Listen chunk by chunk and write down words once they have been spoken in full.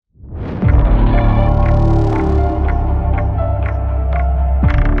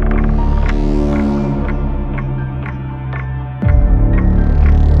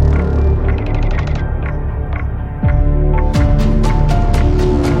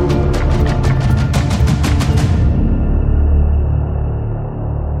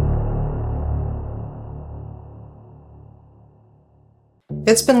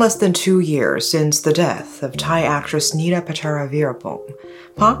It's been less than 2 years since the death of Thai actress Nida Pataravirapong,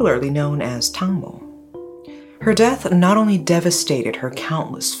 popularly known as Tangmo. Her death not only devastated her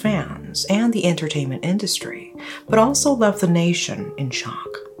countless fans and the entertainment industry, but also left the nation in shock.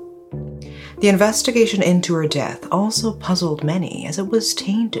 The investigation into her death also puzzled many as it was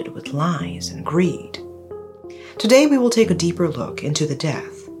tainted with lies and greed. Today we will take a deeper look into the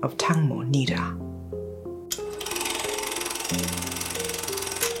death of Tangmo Nida.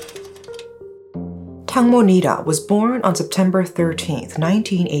 Tangmo Nida was born on September 13,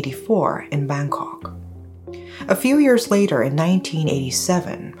 1984 in Bangkok. A few years later in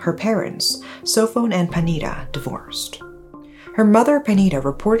 1987, her parents, Sophon and Panida, divorced. Her mother, Panida,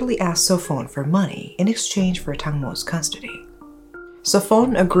 reportedly asked Sophon for money in exchange for Tangmo's custody.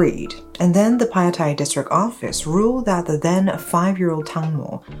 Sophon agreed, and then the Pattaya District Office ruled that the then 5-year-old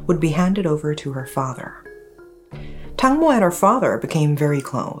Tangmo would be handed over to her father. Tangmo and her father became very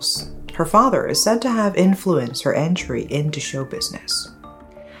close. Her father is said to have influenced her entry into show business.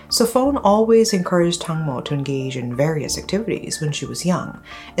 Sophon always encouraged Tangmo to engage in various activities when she was young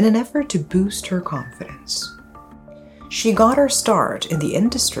in an effort to boost her confidence. She got her start in the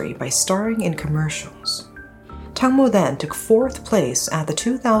industry by starring in commercials. Tangmo then took 4th place at the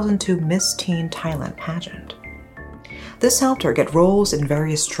 2002 Miss Teen Thailand pageant. This helped her get roles in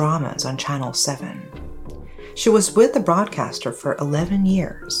various dramas on Channel 7. She was with the broadcaster for 11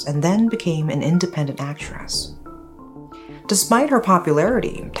 years and then became an independent actress. Despite her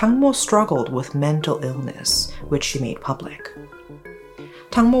popularity, Tangmo struggled with mental illness, which she made public.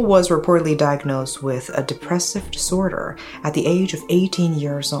 Tangmo was reportedly diagnosed with a depressive disorder at the age of 18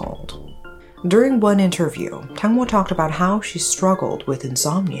 years old. During one interview, Tangmo talked about how she struggled with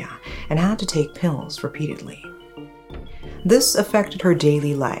insomnia and had to take pills repeatedly. This affected her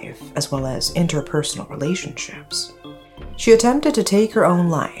daily life as well as interpersonal relationships. She attempted to take her own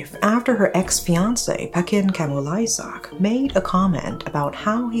life after her ex-fiancé Pakin Kamulaisak made a comment about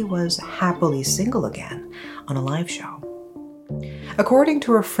how he was happily single again on a live show. According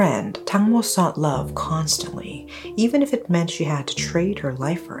to her friend, Tangmo sought love constantly, even if it meant she had to trade her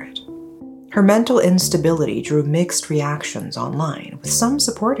life for it. Her mental instability drew mixed reactions online, with some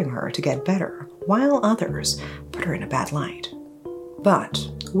supporting her to get better, while others put her in a bad light. But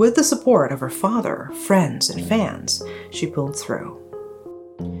with the support of her father, friends, and fans, she pulled through.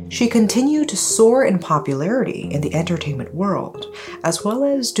 She continued to soar in popularity in the entertainment world, as well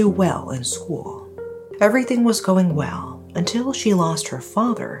as do well in school. Everything was going well until she lost her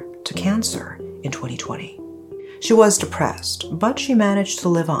father to cancer in 2020. She was depressed, but she managed to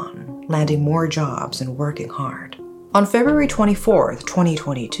live on, landing more jobs and working hard. On February 24,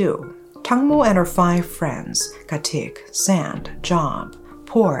 2022, Tangmo and her 5 friends, Katik, Sand, Job,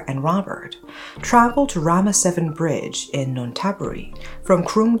 Por, and Robert, traveled to Rama 7 Bridge in Nonthaburi from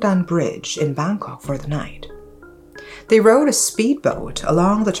Krungdan Bridge in Bangkok for the night. They rode a speedboat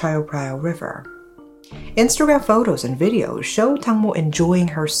along the Chao Phraya River. Instagram photos and videos show Tangmo enjoying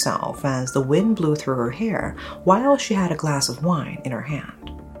herself as the wind blew through her hair while she had a glass of wine in her hand.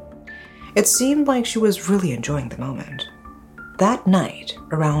 It seemed like she was really enjoying the moment. That night,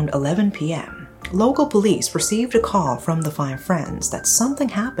 around 11 p.m., local police received a call from the 5 friends that something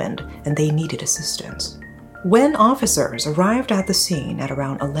happened and they needed assistance. When officers arrived at the scene at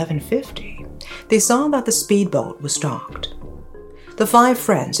around 11:50, they saw that the speedboat was docked. The 5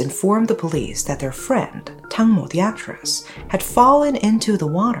 friends informed the police that their friend, Tangmo the actress, had fallen into the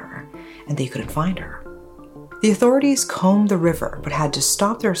water and they couldn't find her. The authorities combed the river but had to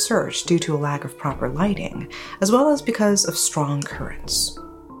stop their search due to a lack of proper lighting, as well as because of strong currents.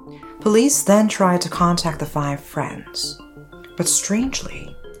 Police then tried to contact the 5 friends, but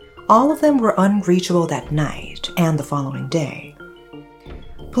strangely, all of them were unreachable that night and the following day.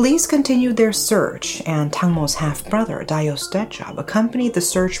 Police continued their search, and Tangmo's half-brother, Dayos Dechab, accompanied the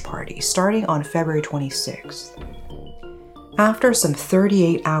search party starting on February 26th. After some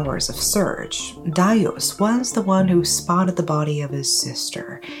 38 hours of search, Dayos was the one who spotted the body of his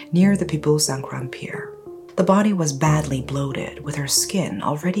sister near the Pibulsangkram Pier. The body was badly bloated, with her skin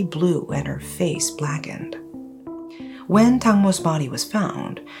already blue and her face blackened. When Tangmo's body was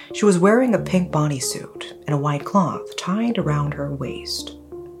found, she was wearing a pink bodysuit and a white cloth tied around her waist.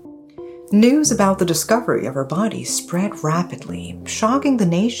 News about the discovery of her body spread rapidly, shocking the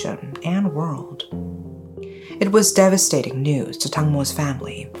nation and world. It was devastating news to Tangmo's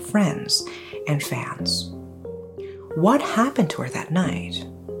family, friends, and fans. What happened to her that night?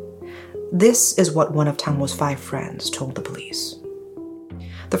 This is what one of Tangmo's 5 friends told the police.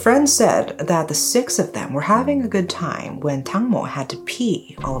 The friends said that the 6 of them were having a good time when Tangmo had to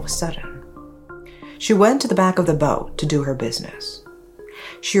pee all of a sudden. She went to the back of the boat to do her business.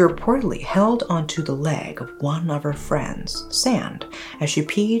 She reportedly held onto the leg of one of her friends, Sand, as she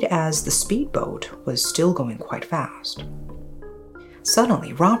peed as the speedboat was still going quite fast.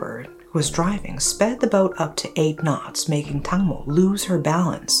 Suddenly, Robert, who was driving, sped the boat up to 8 knots, making Tangmo lose her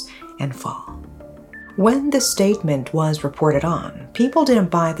balance and fall. When this statement was reported on, people didn't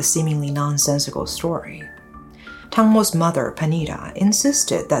buy the seemingly nonsensical story. Tangmo's mother, Nida,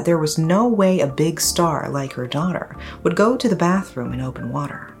 insisted that there was no way a big star like her daughter would go to the bathroom in open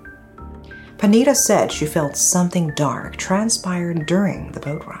water. Nida said she felt something dark transpired during the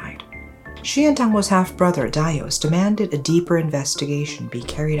boat ride. She and Tangmo's half-brother, Dayos, demanded a deeper investigation be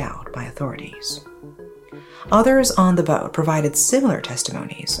carried out by authorities. Others on the boat provided similar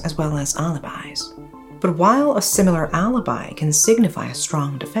testimonies as well as alibis. But while a similar alibi can signify a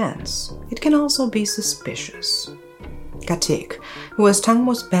strong defense, it can also be suspicious. Katik, who was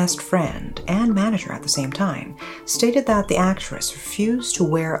Tangmo's best friend and manager at the same time, stated that the actress refused to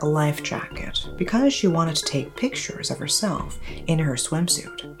wear a life jacket because she wanted to take pictures of herself in her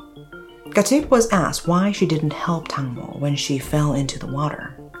swimsuit. Katik was asked why she didn't help Tangmo when she fell into the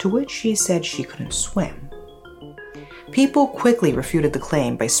water, to which she said she couldn't swim. People quickly refuted the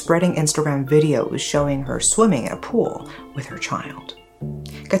claim by spreading Instagram videos showing her swimming in a pool with her child.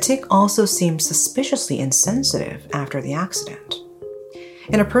 Katik also seemed suspiciously insensitive after the accident.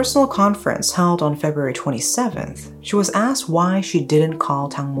 In a personal conference held on February 27th, she was asked why she didn't call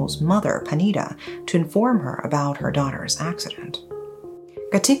Tangmo's mother, Nida, to inform her about her daughter's accident.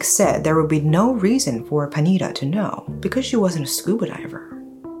 Katik said there would be no reason for Nida to know because she wasn't a scuba diver.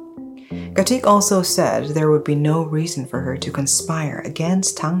 Katik also said there would be no reason for her to conspire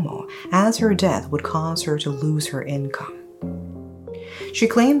against Tangmo, as her death would cause her to lose her income. She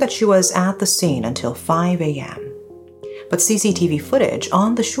claimed that she was at the scene until 5 a.m., but CCTV footage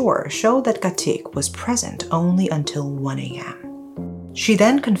on the shore showed that Katik was present only until 1 a.m. She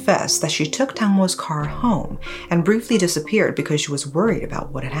then confessed that she took Tangmo's car home and briefly disappeared because she was worried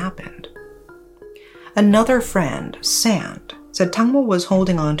about what had happened. Another friend, Sand, said Tangmo was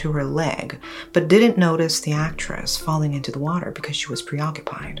holding on to her leg, but didn't notice the actress falling into the water because she was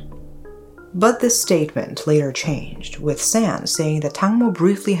preoccupied. But this statement later changed, with Sand saying that Tangmo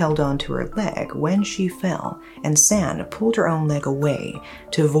briefly held on to her leg when she fell, and Sand pulled her own leg away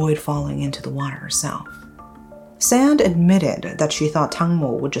to avoid falling into the water herself. Sand admitted that she thought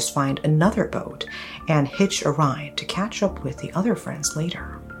Tangmo would just find another boat and hitch a ride to catch up with the other friends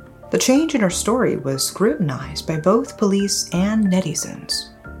later. The change in her story was scrutinized by both police and netizens.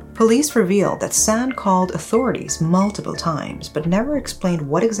 Police revealed that Sand called authorities multiple times but never explained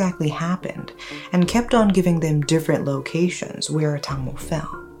what exactly happened and kept on giving them different locations where Tangmo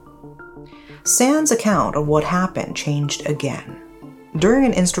fell. Sand's account of what happened changed again. During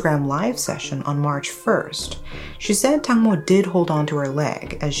an Instagram live session on March 1st, she said Tangmo did hold on to her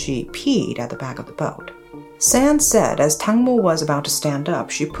leg as she peed at the back of the boat. Sand said as Tangmo was about to stand up,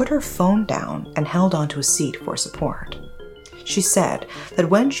 she put her phone down and held onto a seat for support. She said that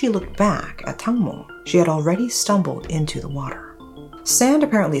when she looked back at Tangmo, she had already stumbled into the water. Sand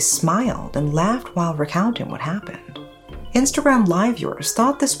apparently smiled and laughed while recounting what happened. Instagram live viewers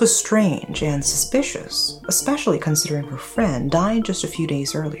thought this was strange and suspicious, especially considering her friend died just a few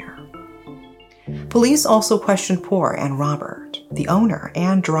days earlier. Police also questioned Por and Robert, the owner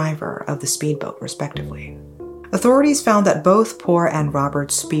and driver of the speedboat, respectively. Authorities found that both Por and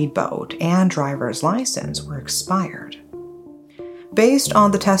Robert's speedboat and driver's license were expired. Based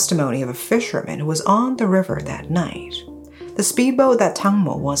on the testimony of a fisherman who was on the river that night, the speedboat that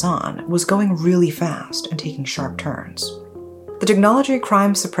Tangmo was on was going really fast and taking sharp turns. The Technology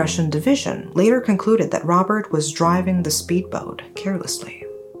Crime Suppression Division later concluded that Robert was driving the speedboat carelessly.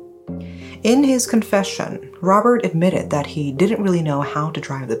 In his confession, Robert admitted that he didn't really know how to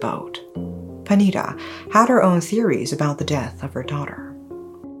drive the boat. Nida had her own theories about the death of her daughter.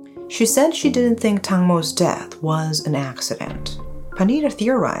 She said she didn't think Tangmo's death was an accident. Nida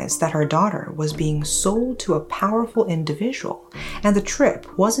theorized that her daughter was being sold to a powerful individual, and the trip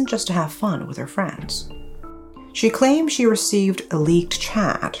wasn't just to have fun with her friends. She claimed she received a leaked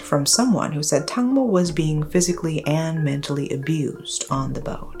chat from someone who said Tangmo was being physically and mentally abused on the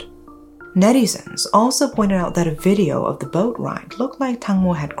boat. Netizens also pointed out that a video of the boat ride looked like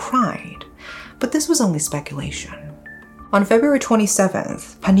Tangmo had cried, but this was only speculation. On February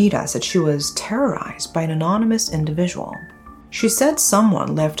 27th, Nida said she was terrorized by an anonymous individual. She said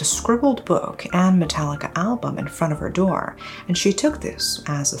someone left a scribbled book and Metallica album in front of her door, and she took this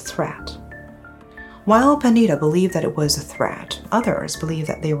as a threat. While Nida believed that it was a threat, others believed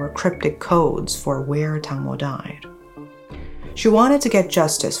that they were cryptic codes for where Tangmo died. She wanted to get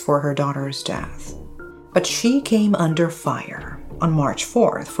justice for her daughter's death, but she came under fire on March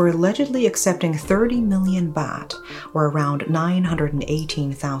 4th for allegedly accepting 30 million baht, or around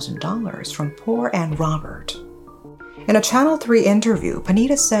 $918,000, from poor and Robert. In a Channel 3 interview,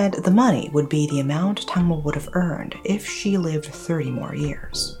 Nida said the money would be the amount Tangmo would have earned if she lived 30 more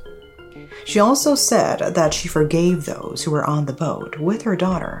years. She also said that she forgave those who were on the boat with her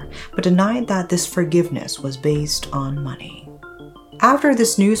daughter, but denied that this forgiveness was based on money. After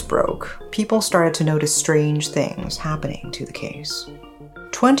this news broke, people started to notice strange things happening to the case.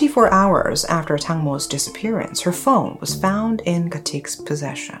 24 hours after Tangmo's disappearance, her phone was found in Katik's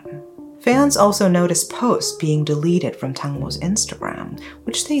possession. Fans also noticed posts being deleted from Tangmo's Instagram,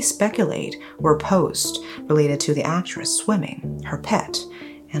 which they speculate were posts related to the actress swimming, her pet,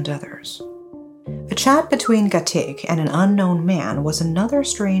 and others. A chat between Katik and an unknown man was another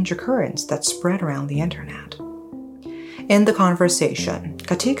strange occurrence that spread around the internet. In the conversation,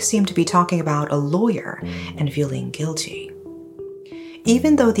 Katik seemed to be talking about a lawyer and feeling guilty.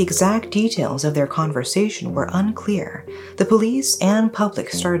 Even though the exact details of their conversation were unclear, the police and public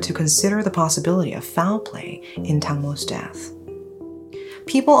started to consider the possibility of foul play in Tangmo's death.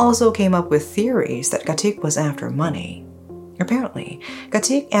 People also came up with theories that Katik was after money. Apparently,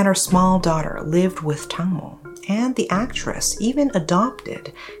 Katik and her small daughter lived with Tangmo, and the actress even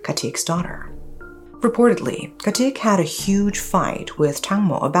adopted Katik's daughter. Reportedly, Katik had a huge fight with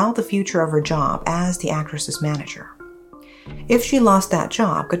Tangmo about the future of her job as the actress's manager. If she lost that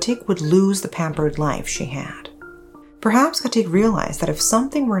job, Katik would lose the pampered life she had. Perhaps Katik realized that if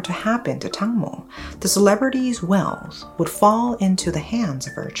something were to happen to Tangmo, the celebrity's wealth would fall into the hands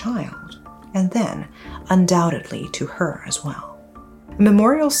of her child, and then, undoubtedly, to her as well. A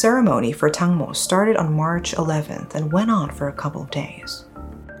memorial ceremony for Tangmo started on March 11th and went on for a couple of days.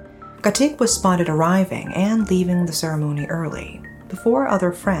 Katik was spotted arriving and leaving the ceremony early, before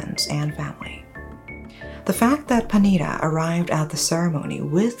other friends and family. The fact that Nida arrived at the ceremony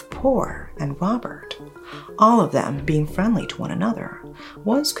with Poor and Robert, all of them being friendly to one another,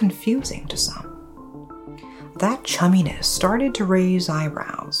 was confusing to some. That chumminess started to raise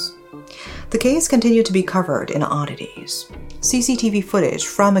eyebrows. The case continued to be covered in oddities. CCTV footage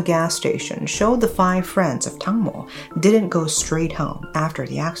from a gas station showed the 5 friends of Tangmo didn't go straight home after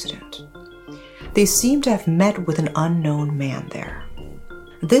the accident. They seemed to have met with an unknown man there.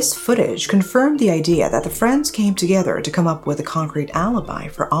 This footage confirmed the idea that the friends came together to come up with a concrete alibi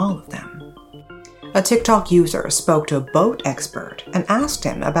for all of them. A TikTok user spoke to a boat expert and asked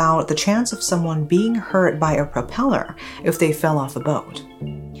him about the chance of someone being hurt by a propeller if they fell off a boat.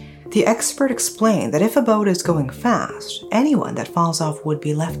 The expert explained that if a boat is going fast, anyone that falls off would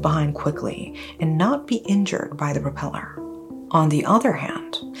be left behind quickly and not be injured by the propeller. On the other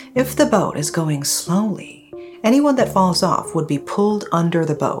hand, if the boat is going slowly, anyone that falls off would be pulled under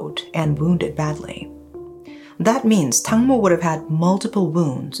the boat and wounded badly. That means Tangmo would have had multiple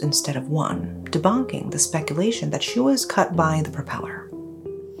wounds instead of one, debunking the speculation that she was cut by the propeller.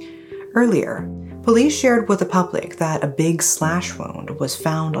 Earlier, police shared with the public that a big slash wound was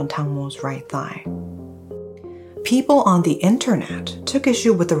found on Tangmo's right thigh. People on the internet took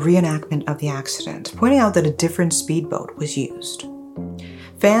issue with the reenactment of the accident, pointing out that a different speedboat was used.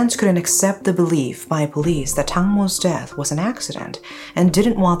 Fans couldn't accept the belief by police that Tangmo's death was an accident and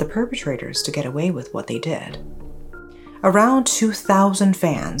didn't want the perpetrators to get away with what they did. Around 2,000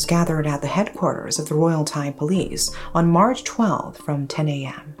 fans gathered at the headquarters of the Royal Thai Police on March 12th from 10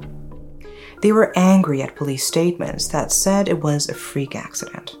 a.m. They were angry at police statements that said it was a freak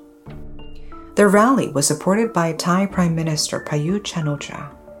accident. Their rally was supported by Thai Prime Minister Prayut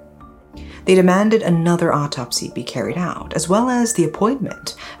Chan-o-cha. They demanded another autopsy be carried out, as well as the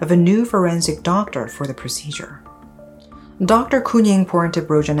appointment of a new forensic doctor for the procedure. Dr. Kunying Porntip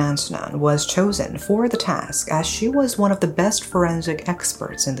Rojanansanan was chosen for the task as she was one of the best forensic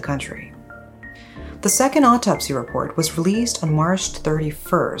experts in the country. The second autopsy report was released on March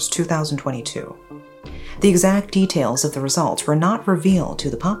 31, 2022. The exact details of the results were not revealed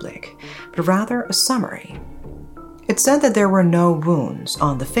to the public, but rather a summary. It said that there were no wounds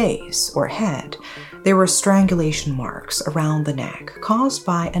on the face or head. There were strangulation marks around the neck caused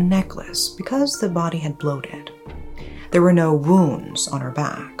by a necklace because the body had bloated. There were no wounds on her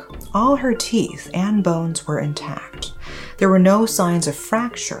back. All her teeth and bones were intact. There were no signs of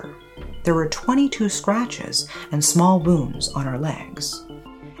fracture. There were 22 scratches and small wounds on her legs.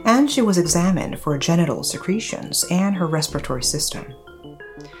 And she was examined for genital secretions and her respiratory system.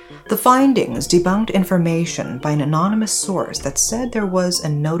 The findings debunked information by an anonymous source that said there was a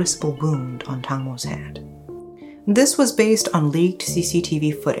noticeable wound on Tangmo's head. This was based on leaked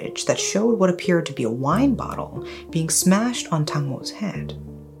CCTV footage that showed what appeared to be a wine bottle being smashed on Tangmo's head.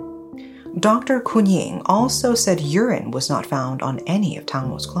 Dr. Kunying also said urine was not found on any of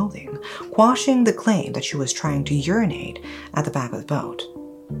Tangmo's clothing, quashing the claim that she was trying to urinate at the back of the boat.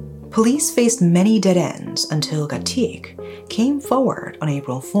 Police faced many dead ends until Gatik came forward on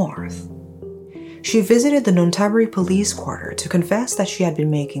April 4th. She visited the Nontaburi police quarter to confess that she had been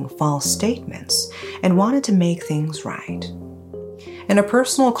making false statements and wanted to make things right. In a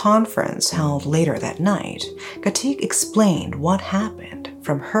personal conference held later that night, Gatik explained what happened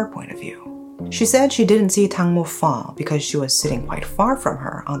from her point of view. She said she didn't see Tangmo fall because she was sitting quite far from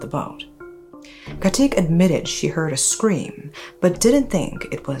her on the boat. Gatik admitted she heard a scream, but didn't think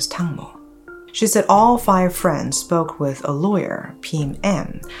it was Tangmo. She said all 5 friends spoke with a lawyer, Pim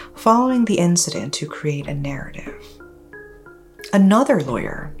M, following the incident to create a narrative. Another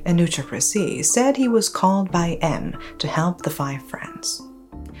lawyer, Enucha Presi, said he was called by M to help the 5 friends.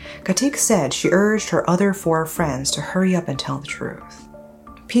 Gatik said she urged her other 4 friends to hurry up and tell the truth.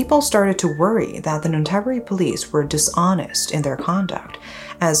 People started to worry that the Nontaburi police were dishonest in their conduct,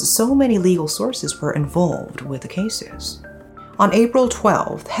 as so many legal sources were involved with the cases. On April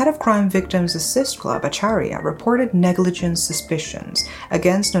 12th, head of Crime Victims Assist Club Acharya reported negligence suspicions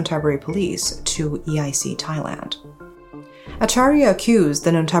against Nontaburi police to EIC Thailand. Acharya accused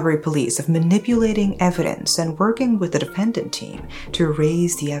the Nontaburi police of manipulating evidence and working with the defendant team to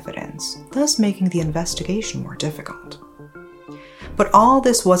erase the evidence, thus making the investigation more difficult. But all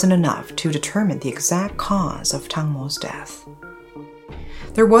this wasn't enough to determine the exact cause of Tangmo's death.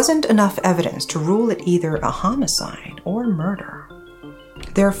 There wasn't enough evidence to rule it either a homicide or murder.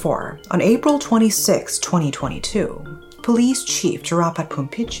 Therefore, on April 26, 2022, Police Chief Jarapat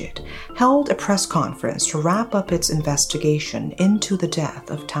Pumpichit held a press conference to wrap up its investigation into the death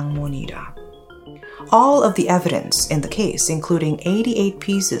of Tangmo Nida. All of the evidence in the case, including 88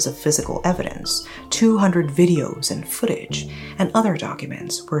 pieces of physical evidence, 200 videos and footage, and other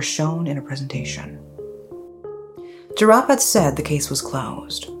documents, were shown in a presentation. Jarapat said the case was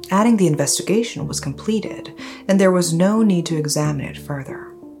closed, adding the investigation was completed and there was no need to examine it further.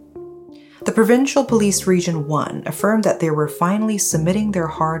 The Provincial Police Region 1 affirmed that they were finally submitting their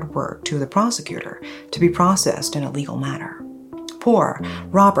hard work to the prosecutor to be processed in a legal manner. Por,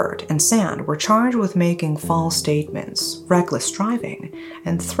 Robert, and Sand were charged with making false statements, reckless driving,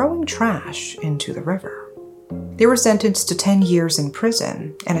 and throwing trash into the river. They were sentenced to 10 years in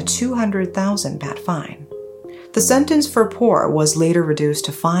prison and a 200,000 baht fine. The sentence for Por was later reduced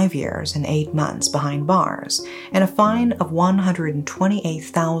to 5 years and 8 months behind bars and a fine of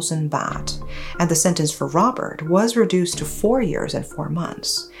 128,000 baht, and the sentence for Robert was reduced to 4 years and 4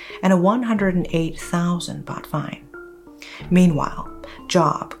 months and a 108,000 baht fine. Meanwhile,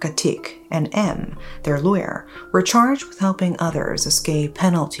 Job, Gatik, and M, their lawyer, were charged with helping others escape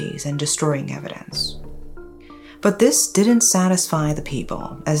penalties and destroying evidence. But this didn't satisfy the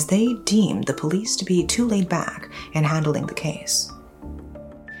people, as they deemed the police to be too laid back in handling the case.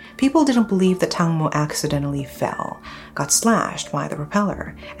 People didn't believe that Tangmo accidentally fell, got slashed by the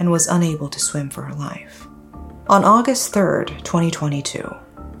propeller, and was unable to swim for her life. On August 3, 2022,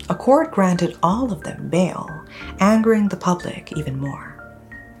 a court granted all of them bail, angering the public even more.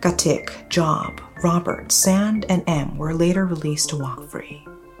 Gatik, Job, Robert, Sand, and M were later released to walk free.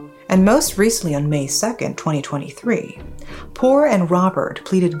 And most recently on May 2, 2023, Por and Robert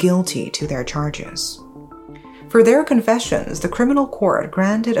pleaded guilty to their charges. For their confessions, the criminal court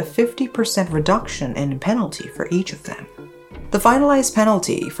granted a 50% reduction in penalty for each of them. The finalized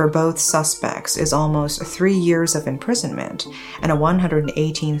penalty for both suspects is almost 3 years of imprisonment and a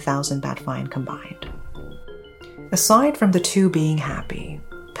 118,000 baht fine combined. Aside from the two being happy,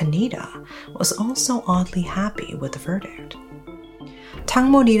 Nida was also oddly happy with the verdict.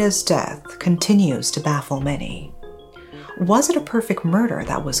 Tangmo Nida's death continues to baffle many. Was it a perfect murder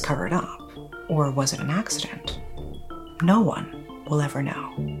that was covered up, or was it an accident? No one will ever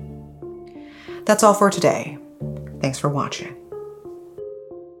know. That's all for today. Thanks for watching.